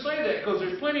 I couldn't say that because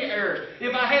there's plenty of errors.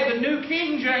 If I had the New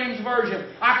King James Version,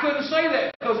 I couldn't say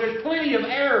that because there's plenty of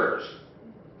errors.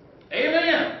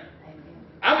 Amen.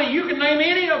 I mean, you can name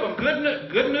any of them.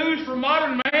 Good News for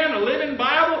Modern Man, a Living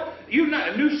Bible,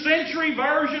 New Century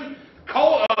Version,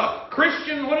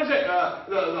 Christian, what is it?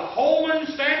 The Holman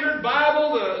Standard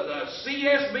Bible, the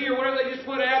CSB or whatever they just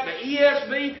put out, the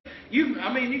ESV. You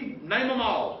name them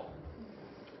all.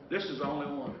 This is the only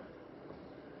one.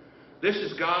 This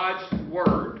is God's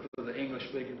Word for the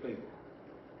English-speaking people.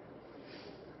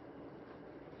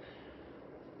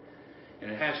 And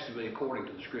it has to be according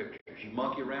to the Scriptures. You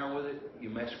monkey around with it, you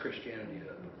mess Christianity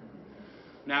up.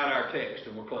 Now to our text,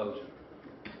 and we're closing.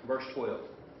 Verse 12.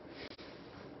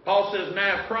 Paul says,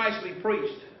 now if Christ be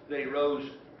preached that He rose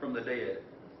from the dead,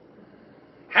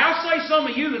 how say some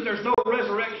of you that there's no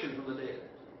resurrection from the dead?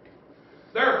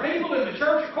 There are people in the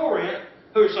church of Corinth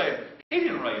who are saying, He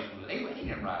didn't rise from the dead. He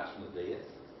didn't rise from the dead.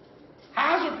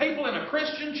 How is there people in a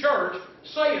Christian church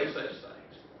saying such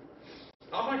things?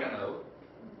 I think I know.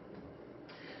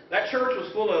 That church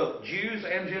was full of Jews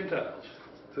and Gentiles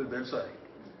who had been saved.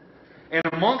 And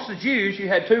amongst the Jews, you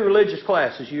had two religious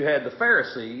classes. You had the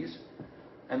Pharisees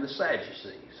and the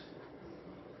Sadducees.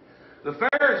 The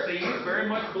Pharisees very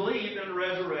much believed in the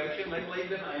resurrection. They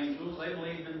believed in angels. They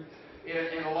believed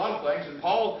in a lot of things. And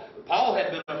Paul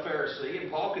had been a Pharisee,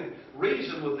 and Paul could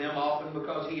reason with them often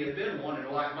because he had been one and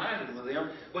like-minded with them.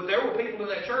 But there were people in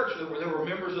that church that were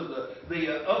members of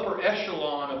the upper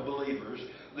echelon of believers,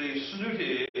 the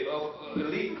snooty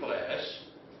elite class.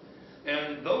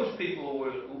 And those people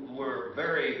were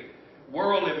very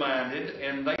worldly-minded,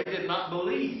 and they did not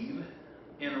believe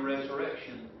in a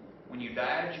resurrection. When you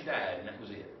died, and that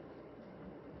was it.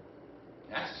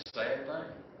 That's a sad thing,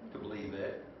 to believe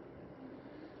that.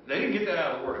 They didn't get that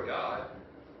out of the Word of God.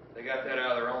 They got that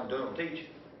out of their own dumb teaching.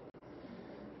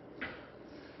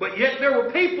 But yet there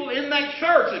were people in that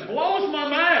church. It blows my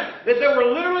mind that there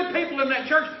were literally people in that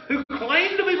church who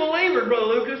claimed to be believers, Brother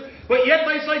Lucas, but yet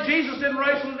they say Jesus didn't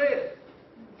rise from the dead.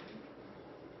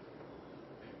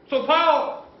 So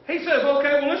Paul, he says,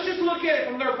 okay, well, let's just look at it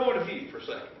from their point of view for a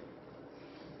second.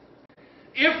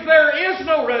 If there is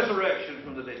no resurrection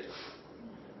from the dead,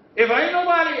 if ain't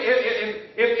nobody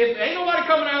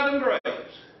coming out of them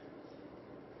graves,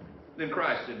 then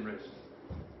Christ didn't rise.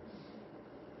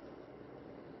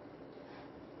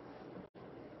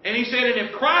 And he said, and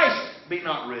if Christ be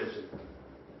not risen,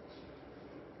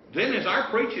 then is our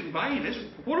preaching vain.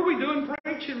 What are we doing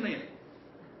preaching then?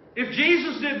 If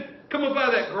Jesus didn't come up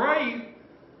out of that grave,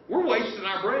 we're wasting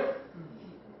our breath.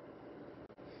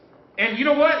 And you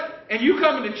know what? And you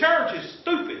coming to church is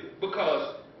stupid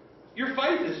because your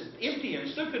faith is empty and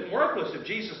stupid and worthless if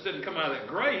Jesus didn't come out of that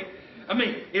grave. I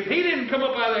mean, if He didn't come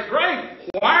up out of that grave,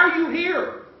 why are you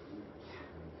here?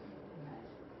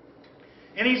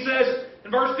 And he says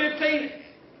in verse 15,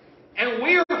 and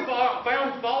we are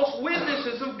found false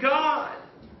witnesses of God.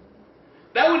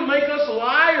 That would make us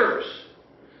liars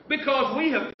because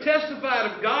we have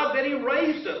testified of God that He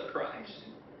raised up Christ,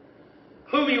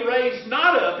 whom He raised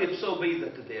not up, if so be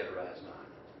that the dead rise not.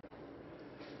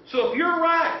 So if you're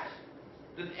right,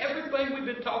 then everything we've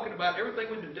been talking about,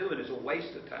 everything we've been doing is a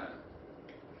waste of time.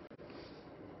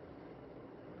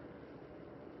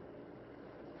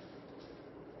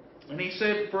 And he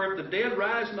said, for if the dead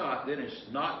rise not, then is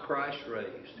not Christ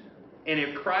raised. And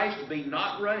if Christ be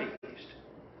not raised,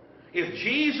 if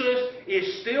Jesus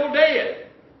is still dead,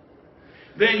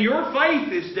 then your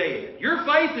faith is dead. Your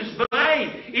faith is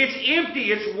vain. It's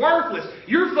empty. It's worthless.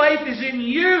 Your faith is in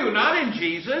you, not in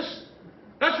Jesus.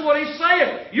 That's what he's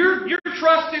saying. You're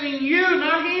trusting in you,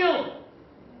 not Him.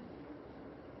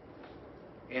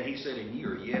 And he said, and you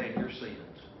are yet in your sins.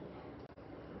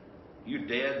 You're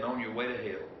dead and on your way to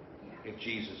hell if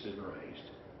Jesus isn't raised.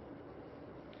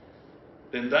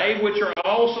 Then they which are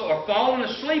fallen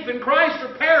asleep in Christ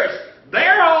are perished.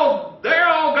 They're all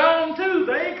gone too.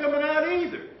 They ain't coming out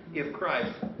either if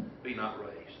Christ be not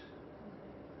raised.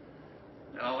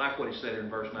 Now I like what he said in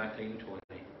verse 19 and 20.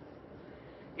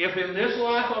 If in this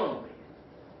life only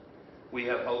we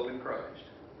have hope in Christ,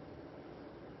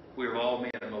 we are all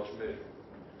men most miserable.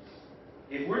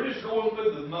 If we're just going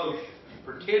through the motions,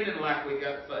 pretending like we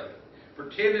got faith,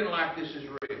 pretending like this is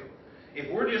real, if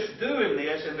we're just doing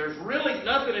this and there's really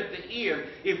nothing at the end,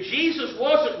 if Jesus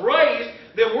wasn't raised,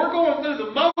 then we're going through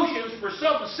the motions for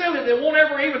something silly that won't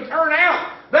ever even turn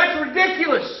out. That's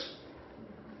ridiculous.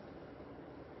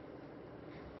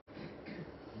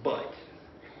 But,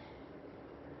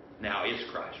 now is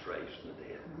Christ raised from the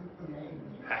dead?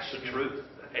 That's the truth.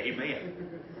 Amen.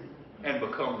 And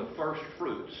become the first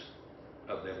fruits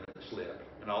of them that slept.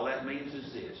 And all that means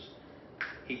is this.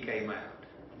 He came out.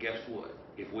 Guess what?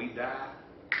 If we die,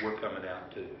 we're coming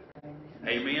out too.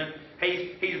 Amen.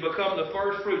 He's become the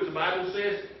first fruits. The Bible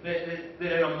says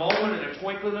that in a moment, in a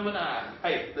twinkling of an eye,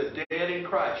 hey, the dead in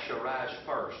Christ shall rise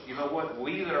first. You know what?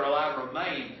 We that are alive and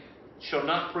remain shall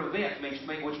not prevent,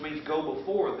 which means go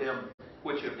before them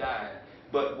which have died.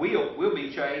 But we'll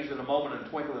be changed in a moment, in a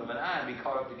twinkling of an eye, and be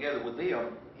caught up together with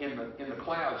them in the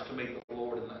clouds to meet the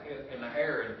Lord in the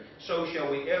air, and so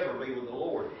shall we ever be with the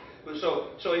Lord. But so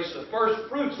it's the first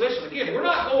fruits. Listen again, we're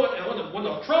not going, when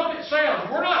the trumpet sounds,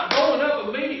 we're not going up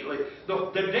immediately.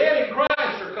 The dead in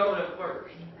Christ are coming up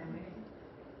first. You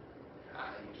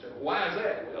say, why is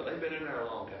that? Well, they've been in there a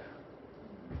long time.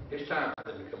 It's time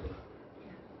for them to come up.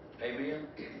 Amen?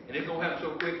 And it's going to happen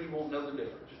so quick you won't know the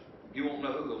difference. You won't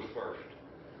know who goes first.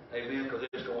 Amen? Because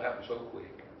it's going to happen so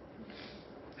quick.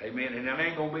 Amen? And it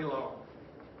ain't going to be long.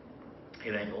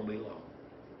 It ain't going to be long.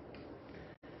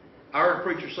 I heard a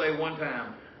preacher say one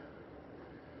time,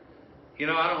 you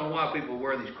know, I don't know why people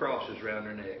wear these crosses around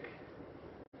their neck.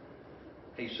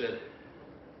 He said,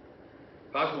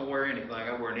 if I was going to wear anything,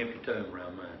 I'd wear an empty tomb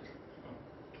around mine.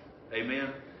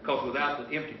 Amen? Because without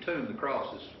the empty tomb, the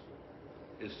cross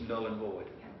is null and void.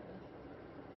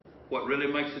 What really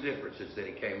makes the difference is that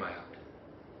He came out.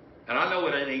 And I know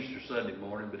it ain't Easter Sunday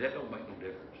morning, but that don't make no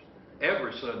difference.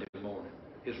 Every Sunday morning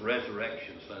is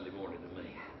Resurrection Sunday morning to me.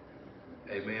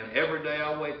 Amen. Every day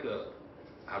I wake up,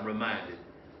 I'm reminded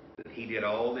that He did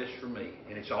all this for me.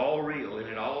 And it's all real. And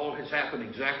it all has happened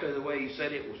exactly the way He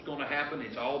said it was going to happen.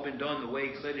 It's all been done the way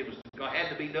He said it had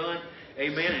to be done.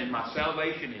 Amen. And my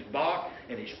salvation is bought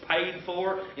and it's paid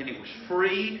for and it was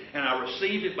free and I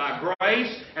received it by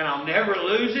grace and I'll never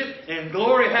lose it. And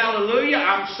glory, hallelujah,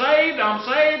 I'm saved, I'm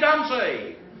saved, I'm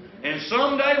saved. And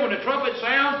someday when the trumpet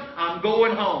sounds, I'm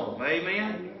going home.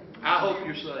 Amen. I hope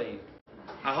you're saved.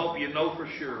 I hope you know for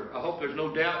sure. I hope there's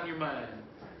no doubt in your mind.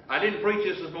 I didn't preach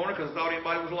this morning because I thought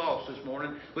anybody was lost this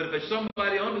morning. But if there's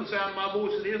somebody under the sound of my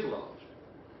voice that is lost,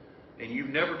 and you've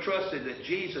never trusted that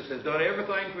Jesus has done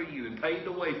everything for you and paid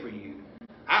the way for you,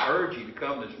 I urge you to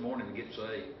come this morning and get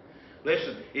saved.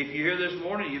 Listen, if you're here this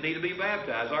morning, you need to be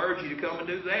baptized. I urge you to come and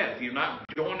do that. If you're not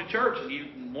joined the church and you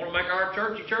want to make our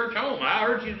church a church home, I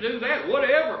urge you to do that.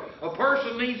 Whatever a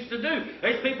person needs to do.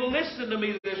 There's people listening to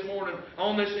me this morning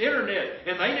on this internet,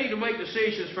 and they need to make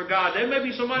decisions for God. There may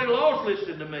be somebody lost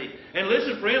listening to me. And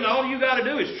listen, friend, all you got to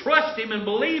do is trust Him and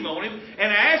believe on Him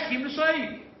and ask Him to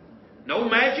save you. No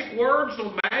magic words,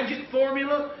 no magic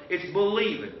formula. It's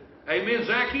believing. Amen.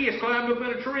 Zacchaeus climbed up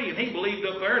in a tree and he believed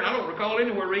up there, and I don't recall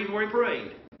anywhere reading where he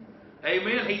prayed.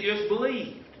 Amen. He just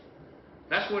believed.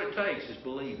 That's what it takes, is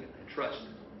believing and trusting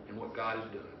in what God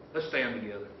is doing. Let's stand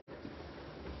together.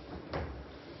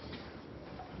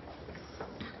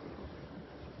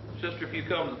 Sister, if you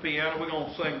come to the piano, we're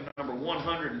going to sing number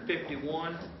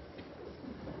 151.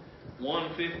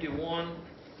 151.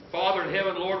 Father in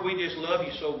heaven, Lord, we just love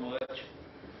you so much.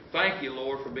 Thank you,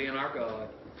 Lord, for being our God.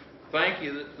 Thank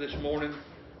you this morning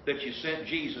that you sent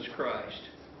Jesus Christ.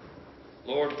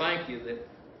 Lord, thank you that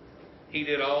He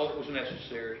did all that was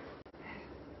necessary.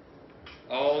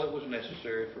 All that was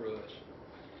necessary for us.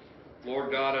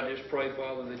 Lord God, I just pray,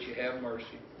 Father, that you have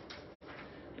mercy.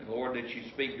 And Lord, that you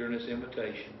speak during this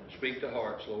invitation. Speak to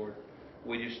hearts, Lord.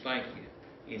 We just thank you.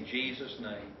 In Jesus'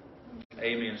 name.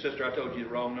 Amen. Sister, I told you the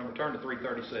wrong number. Turn to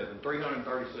 337.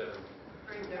 337.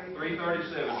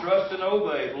 337. Trust and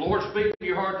obey. The Lord speak to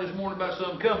your heart this morning about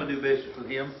something. Come and do business with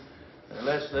Him. And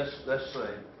let's say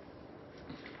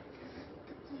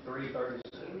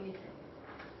 337.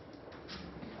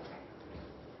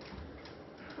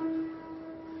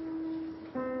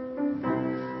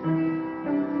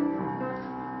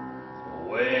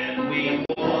 When we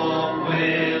walk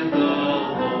with the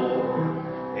Lord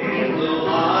in the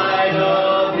light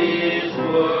of His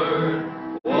word,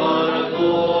 what a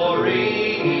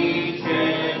glory He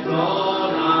sheds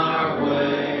on our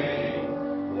way.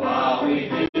 While we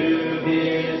do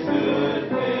His good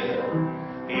will,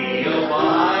 He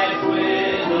abides with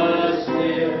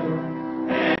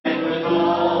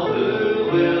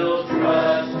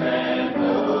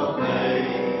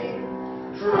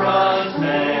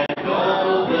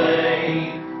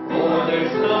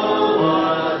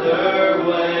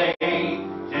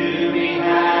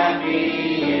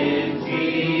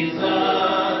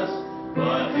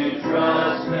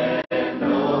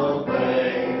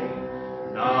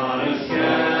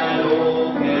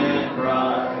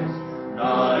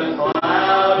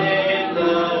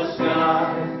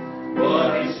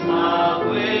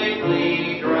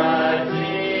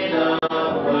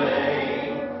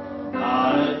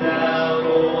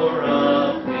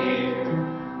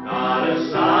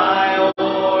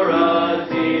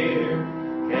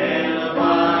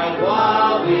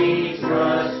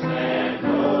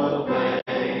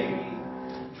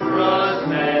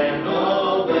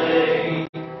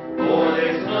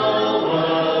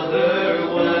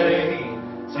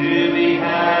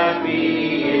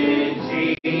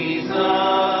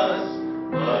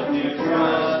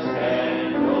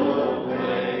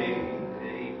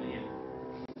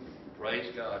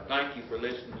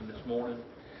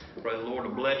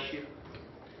you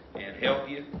and help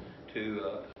you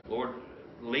to, Lord,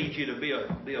 lead you to be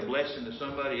a blessing to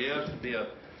somebody else, to be a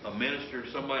minister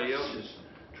to somebody else's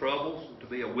troubles, to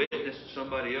be a witness to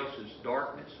somebody else's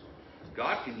darkness.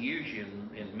 God can use you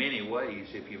in many ways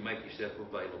if you make yourself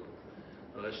available.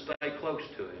 Let's stay close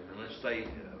to Him, and let's stay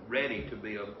ready to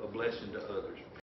be a blessing to others.